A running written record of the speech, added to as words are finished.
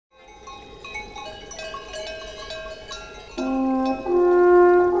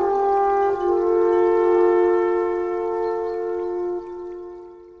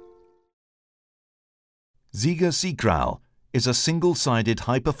SIGA Sicrall is a single-sided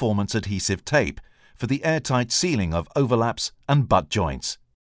high-performance adhesive tape for the airtight sealing of overlaps and butt joints.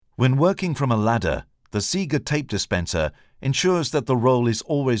 When working from a ladder, the SIGA tape dispenser ensures that the roll is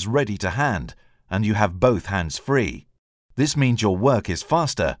always ready to hand and you have both hands free. This means your work is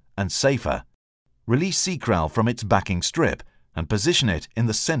faster and safer. Release Sicrall from its backing strip and position it in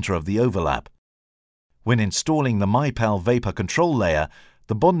the center of the overlap. When installing the majpell vapor control layer,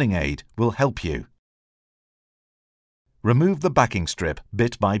 the bonding aid will help you. Remove the backing strip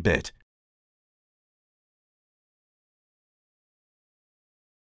bit by bit.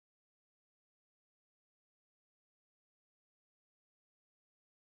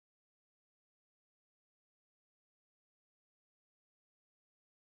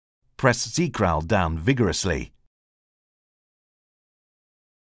 Press Sicrall down vigorously.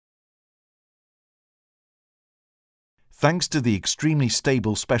 Thanks to the extremely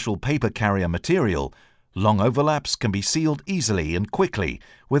stable special paper carrier material, long overlaps can be sealed easily and quickly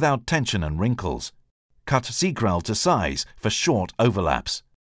without tension and wrinkles. Cut Sicrall to size for short overlaps.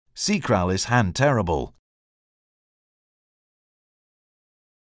 Sicrall is hand tearable.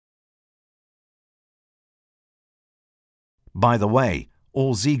 By the way,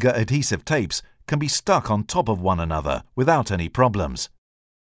 all SIGA adhesive tapes can be stuck on top of one another without any problems.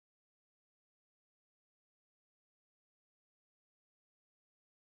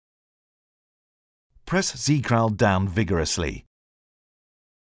 Press Sicrall down vigorously.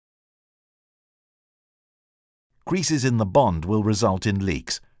 Creases in the bond will result in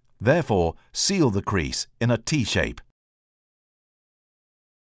leaks. Therefore, seal the crease in a T-shape.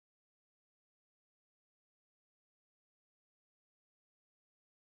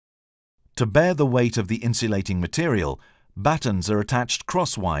 To bear the weight of the insulating material, battens are attached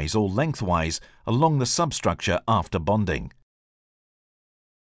crosswise or lengthwise along the substructure after bonding.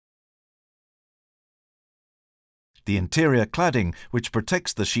 The interior cladding, which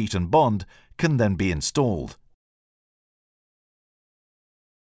protects the sheet and bond, can then be installed.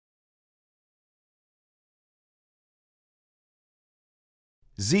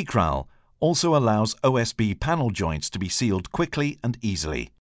 Sicrall also allows OSB panel joints to be sealed quickly and easily.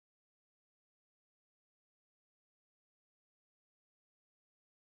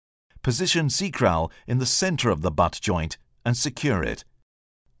 Position Sicrall in the center of the butt joint and secure it.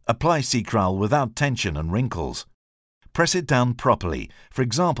 Apply Sicrall without tension and wrinkles. Press it down properly, for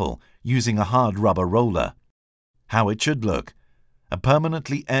example, using a hard rubber roller. How it should look: a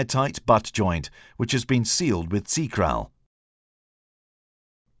permanently airtight butt joint which has been sealed with Sicrall.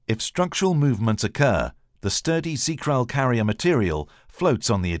 If structural movements occur, the sturdy Sicrall carrier material floats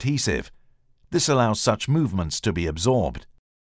on the adhesive. This allows such movements to be absorbed.